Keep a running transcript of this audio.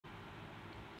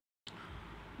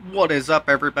What is up,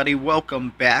 everybody?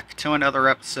 Welcome back to another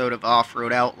episode of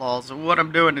Offroad Outlaws. What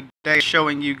I'm doing today is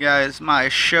showing you guys my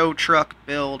show truck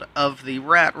build of the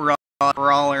Rat Rod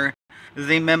Brawler,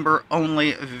 the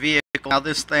member-only vehicle. Now,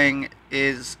 this thing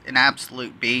is an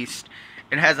absolute beast.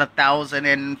 It has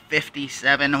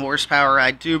 1,057 horsepower,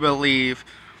 I do believe,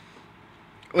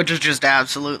 which is just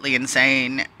absolutely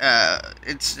insane.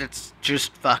 It's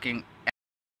just fucking...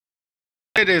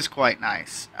 It is quite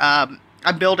nice.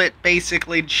 I built it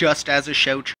basically just as a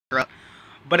show truck,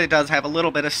 but it does have a little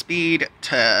bit of speed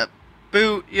to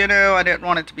boot, you know. I didn't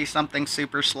want it to be something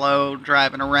super slow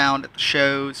driving around at the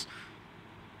shows,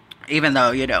 even though,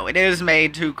 you know, it is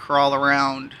made to crawl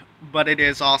around, but it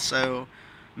is also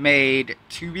made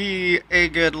to be a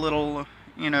good little,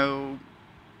 you know,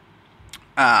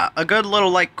 a good little,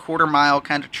 like, quarter-mile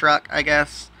kind of truck, I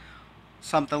guess.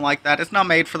 Something like that. It's not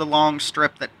made for the long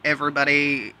strip that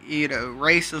everybody, you know,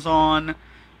 races on.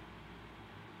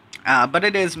 But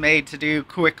it is made to do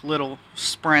quick little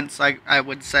sprints, I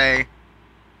would say.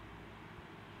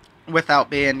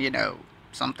 Without being, you know,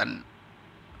 something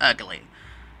ugly.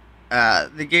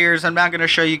 The gears, I'm not going to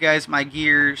show you guys my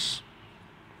gears.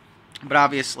 But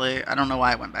obviously, I don't know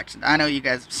why I went back to I know you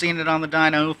guys have seen it on the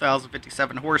dyno.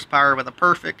 1,057 horsepower with a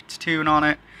perfect tune on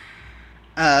it.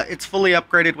 It's fully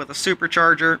upgraded with a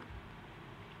supercharger,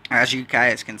 as you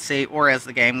guys can see, or as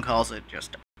the game calls it,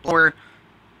 just a blower.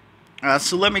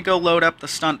 So let me go load up the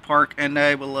stunt park, and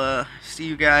I will see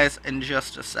you guys in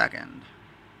just a second.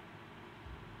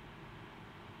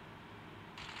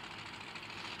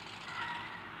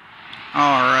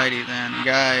 Alrighty then,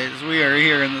 guys, we are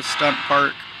here in the stunt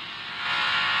park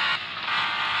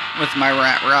with my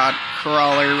Rat Rod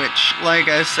Crawler, which, like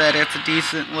I said, it's a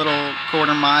decent little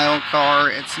quarter-mile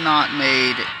car. It's not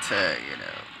made to, you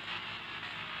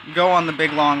know, go on the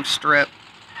big long strip.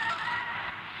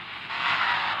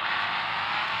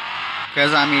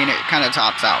 Because, I mean, it kind of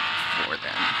tops out before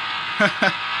then.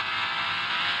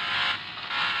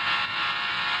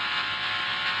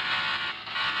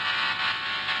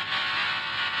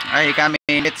 Like, I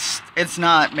mean, it's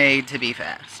not made to be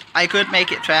fast. I could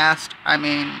make it fast. I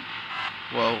mean,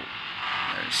 whoa,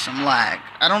 there's some lag.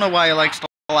 I don't know why it likes to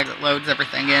lag. It loads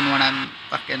everything in when I'm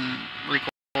fucking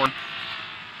recording.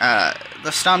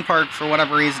 The stunt park, for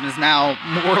whatever reason, is now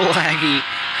more laggy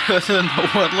than the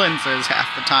Woodlands is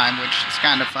half the time, which is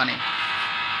kind of funny.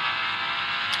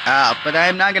 But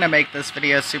I'm not going to make this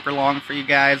video super long for you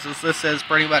guys, as this is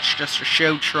pretty much just a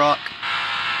show truck.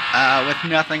 With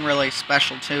nothing really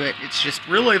special to it. It's just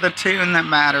really the tune that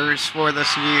matters for this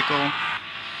vehicle.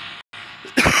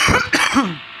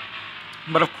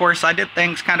 But of course, I did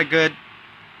things kind of good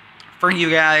for you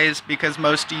guys, because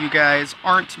most of you guys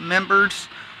aren't members.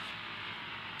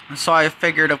 So I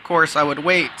figured, of course, I would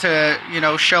wait to, you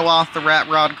know, show off the Rat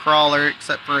Rod Crawler,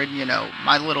 except for, you know,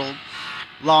 my little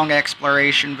long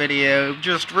exploration video.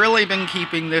 Just really been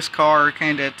keeping this car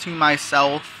kind of to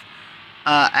myself.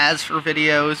 As for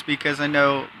videos, because I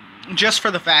know, just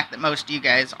for the fact that most of you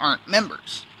guys aren't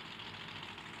members.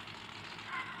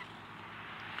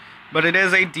 But it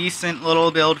is a decent little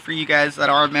build for you guys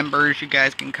that are members. You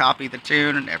guys can copy the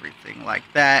tune and everything like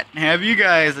that. And have you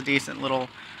guys a decent little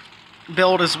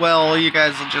build as well. You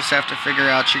guys will just have to figure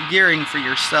out your gearing for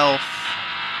yourself.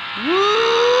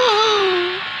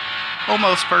 Woo!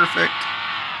 Almost perfect.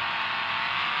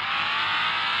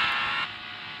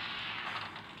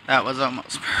 That was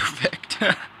almost perfect.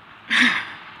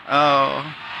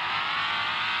 Oh.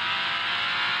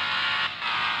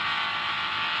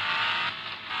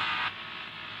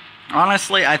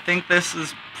 Honestly, I think this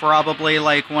is probably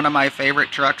like one of my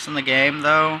favorite trucks in the game,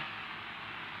 though.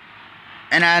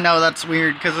 And I know that's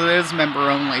weird because it is member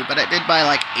only, but I did buy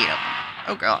like 8 of them.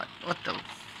 Oh god, what the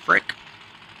frick?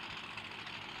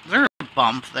 Is there a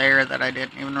bump there that I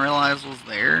didn't even realize was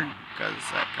there? Because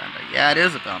that kind of... Yeah, it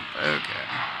is a bump. Okay.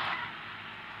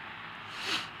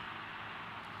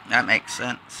 That makes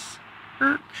sense.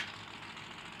 Right.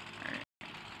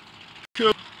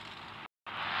 Cool.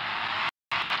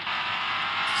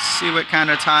 See what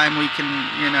kind of time we can,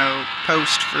 you know,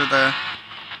 post for the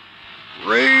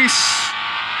race.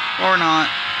 Or not.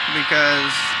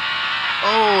 Because...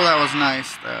 Oh, that was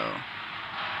nice, though.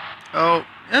 Oh,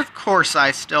 of course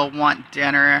I still want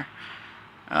dinner.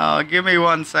 Oh, give me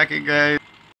 1 second, guys.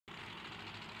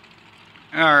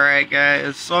 Alright,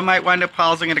 guys, so I might wind up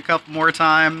pausing it a couple more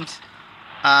times,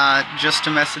 just to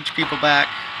message people back.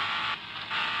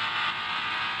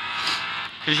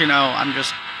 Because, you know, I'm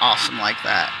just awesome like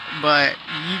that. But,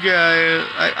 you guys,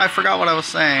 I forgot what I was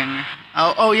saying.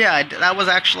 Oh yeah, that was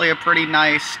actually a pretty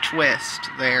nice twist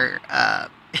there.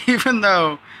 Even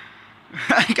though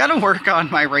I gotta work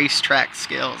on my racetrack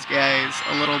skills, guys,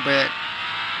 a little bit.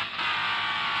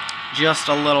 Just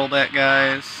a little bit,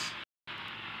 guys.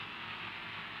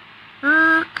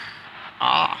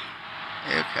 Ah,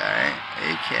 okay.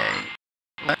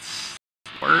 That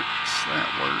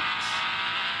works.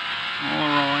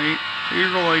 Alright,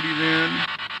 alrighty then.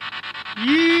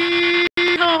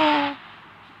 Yeehaw!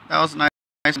 That was nice.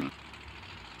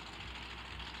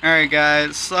 Alright,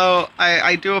 guys, so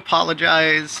I do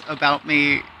apologize about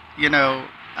me,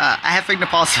 having to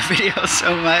pause the video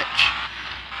so much.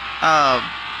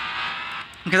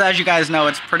 Because as you guys know,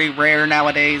 it's pretty rare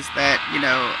nowadays that,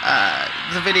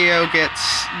 the video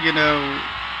gets,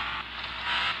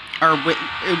 or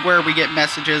where we get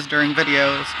messages during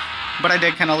videos. But I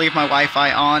did kind of leave my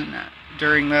Wi-Fi on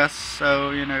during this,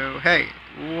 so, hey,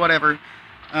 whatever.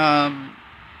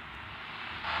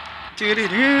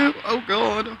 Oh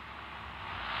god.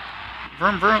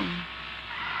 Vroom vroom.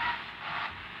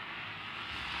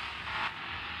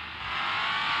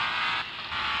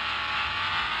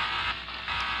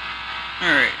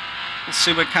 Alright, let's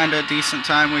see what kind of decent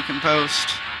time we can post.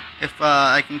 If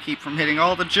I can keep from hitting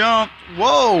all the jump.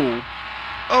 Whoa!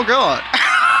 Oh god.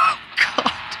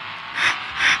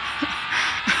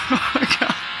 Oh my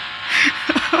god.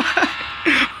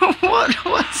 What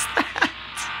was that?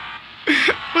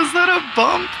 Was that a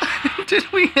bump?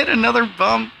 Did we hit another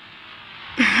bump?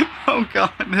 Oh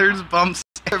god, there's bumps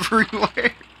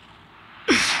everywhere.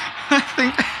 I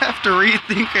think I have to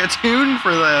rethink a tune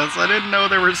for this. I didn't know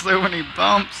there were so many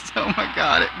bumps. Oh my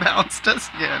god, it bounced us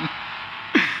again.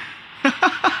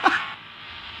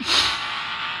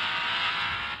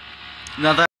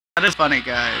 Now that is funny,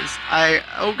 guys.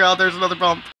 Oh god, there's another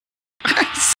bump.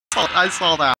 I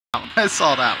saw that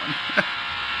one.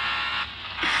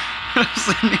 I'm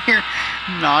sitting here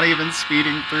not even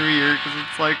speeding through here because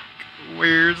it's like,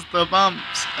 where's the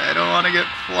bumps? I don't want to get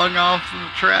flung off the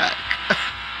track.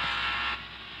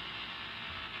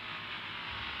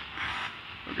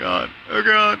 Oh god, I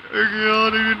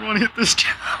didn't want to hit this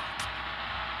jump.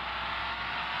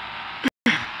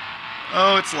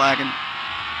 Oh, it's lagging.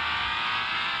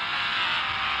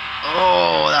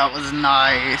 Oh, that was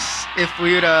nice. If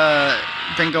we'd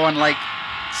been going like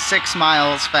 6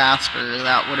 miles faster,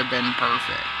 that would have been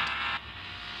perfect.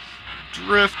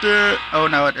 Drift it. Oh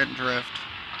no, it didn't drift.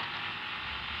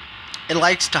 It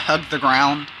likes to hug the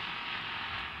ground.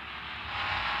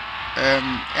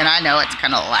 And I know it's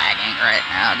kind of lagging right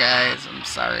now, guys. I'm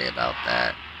sorry about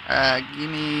that. Give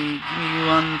me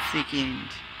 1 second.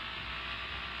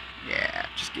 Yeah,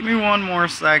 just give me 1 more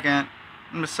second.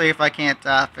 I'm gonna see if I can't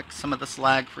fix some of this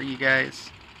lag for you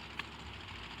guys.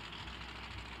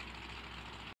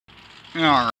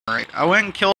 Alright, I went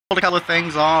and killed a couple of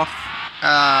things off,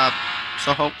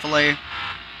 so hopefully,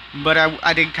 but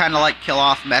I did kind of like kill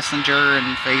off Messenger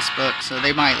and Facebook, so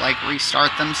they might like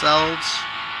restart themselves.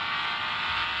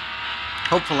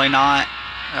 Hopefully not.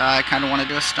 I kind of want to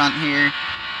do a stunt here.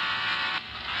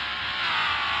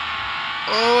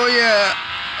 Oh yeah,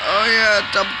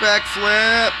 double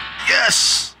backflip.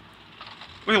 Yes!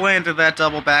 We landed that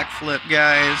double backflip,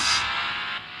 guys.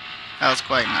 That was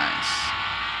quite nice.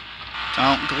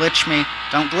 Don't glitch me.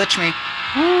 Don't glitch me.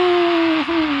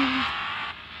 Woo-hoo.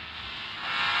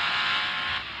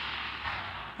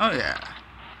 Oh yeah.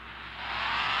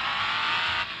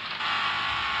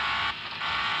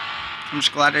 I'm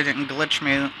just glad it didn't glitch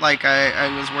me like I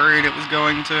was worried it was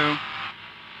going to.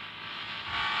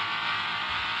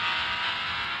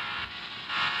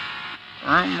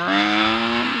 Vroom,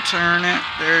 vroom, turn it.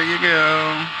 There you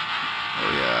go.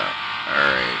 Oh yeah.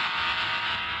 Alright.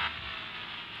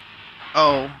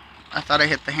 Oh, I thought I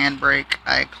hit the handbrake.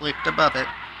 I clicked above it.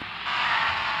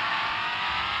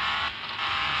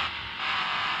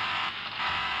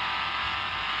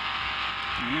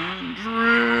 And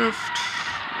drift.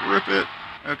 Rip it.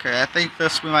 Okay, I think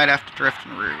this we might have to drift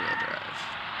in rear wheel drive.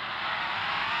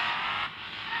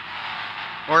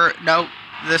 Or, no,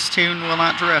 this tune will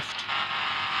not drift.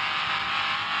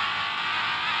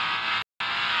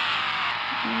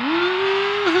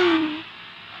 Woohoo!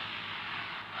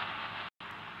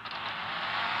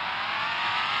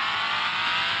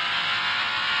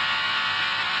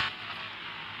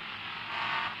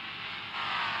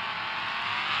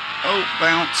 Oh,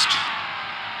 bounced.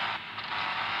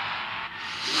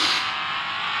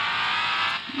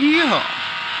 Yeah.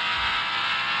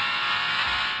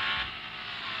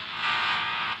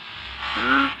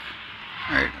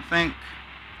 Alright, I think.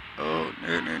 Oh,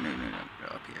 no. Go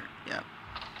up here. Yeah.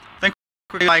 I think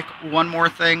we like one more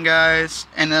thing, guys,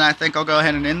 and then I think I'll go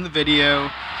ahead and end the video,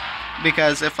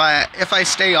 because if I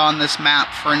stay on this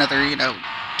map for another,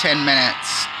 10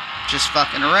 minutes, Just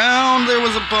fucking around. There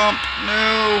was a bump.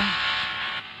 No.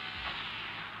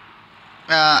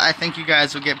 I think you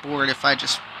guys would get bored if I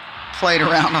just played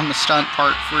around on the stunt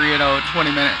park for,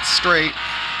 20 minutes straight,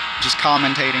 just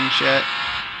commentating shit.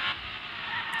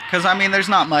 Because, I mean, there's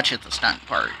not much at the stunt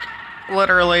park.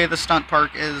 Literally, the stunt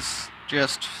park is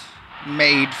just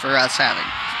made for us having,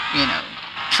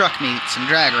 truck meets and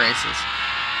drag races.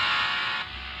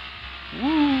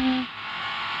 Woo!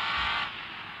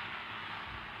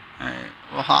 Alright,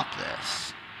 we'll hop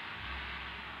this.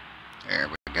 There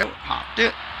we go, hopped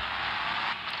it.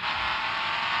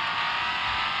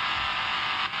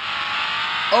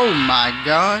 Oh my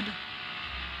god.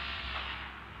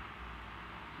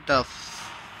 The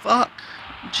fuck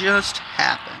just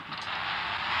happened?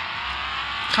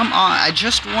 Come on, I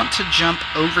just want to jump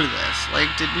over this. Like,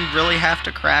 did we really have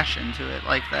to crash into it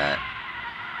like that?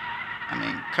 I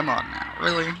mean, come on now,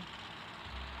 really?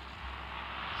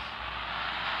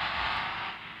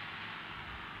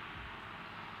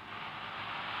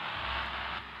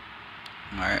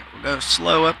 Alright, we'll go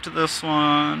slow up to this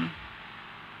one.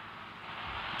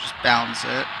 Just bounce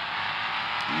it.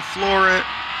 And floor it.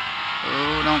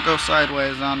 Oh, don't go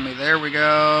sideways on me. There we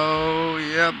go.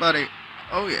 Yeah, buddy.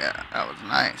 Oh, yeah. That was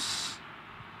nice.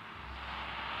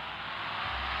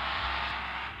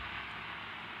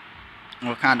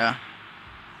 We'll kind of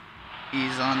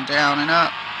ease on down and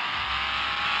up.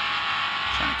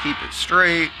 Trying to keep it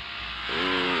straight.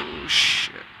 Oh,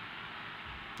 shit.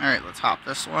 Alright, let's hop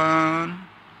this one.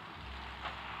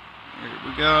 Here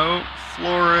we go.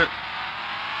 Floor it.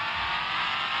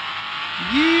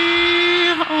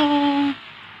 Yeehaw!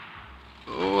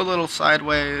 Oh, a little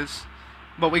sideways.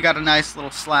 But we got a nice little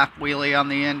slap wheelie on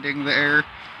the ending there.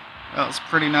 That was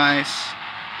pretty nice.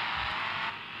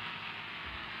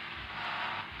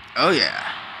 Oh,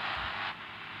 yeah.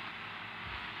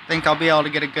 Think I'll be able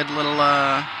to get a good little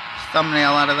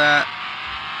thumbnail out of that.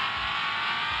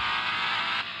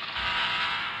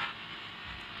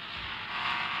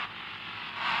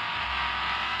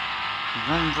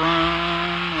 Vroom,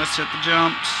 vroom. Let's hit the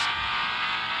jumps.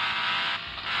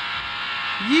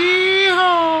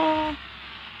 Yeehaw!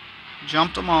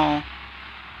 Jumped them all.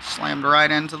 Slammed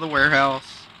right into the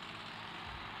warehouse.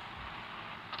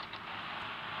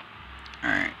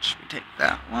 Alright, should we take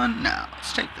that one? No,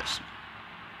 let's take this one.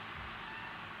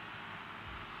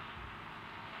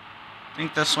 I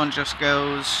think this one just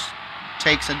goes,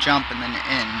 takes a jump and then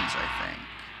ends, I think.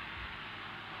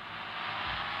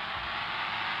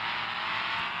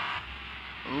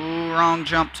 Ooh, wrong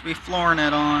jump to be flooring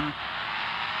it on.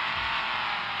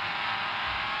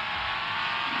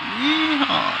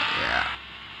 Yeehaw, yeah.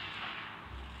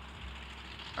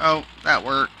 Oh, that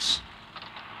works.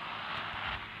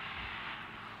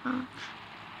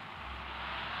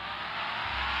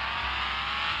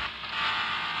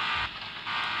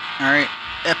 Alright,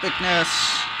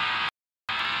 epicness.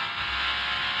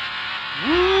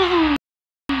 Woo!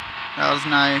 That was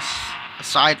nice.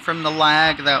 Aside from the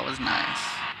lag, that was nice.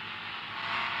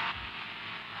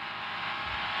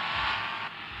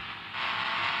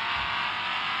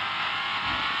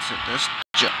 Let's hit this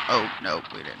jump. Oh, no,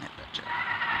 we didn't hit that jump.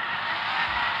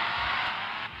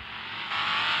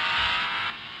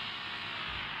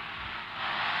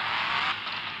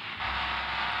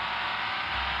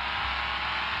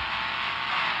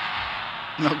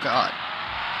 Oh, God.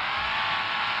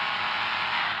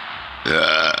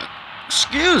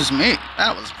 Excuse me.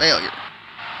 That was failure.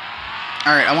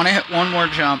 Alright, I want to hit one more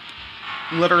jump.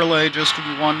 Literally just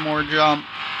one more jump.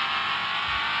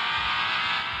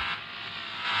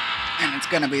 And it's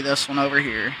going to be this one over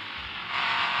here.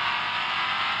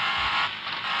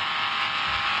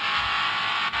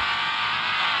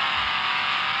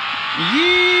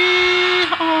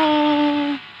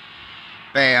 Yeehaw!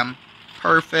 Bam.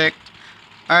 Perfect.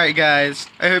 Alright guys,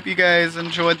 I hope you guys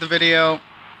enjoyed the video.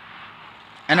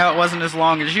 I know it wasn't as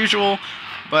long as usual,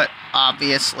 but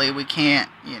obviously we can't,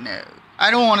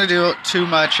 I don't want to do it too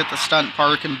much at the stunt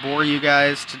park and bore you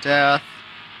guys to death.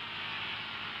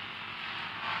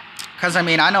 Because, I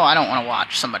mean, I know I don't want to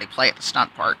watch somebody play at the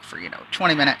stunt park for,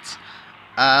 20 minutes.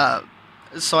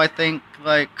 So I think,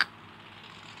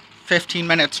 15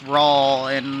 minutes raw,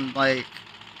 and,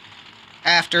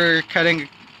 after cutting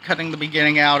the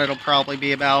beginning out, it'll probably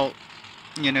be about,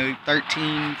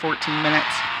 13, 14 minutes.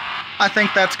 I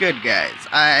think that's good, guys.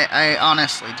 I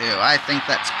honestly do. I think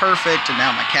that's perfect, and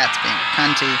now my cat's being a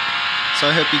cunty. So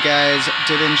I hope you guys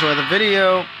did enjoy the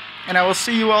video, and I will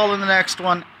see you all in the next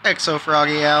one. XO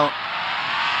Froggy out.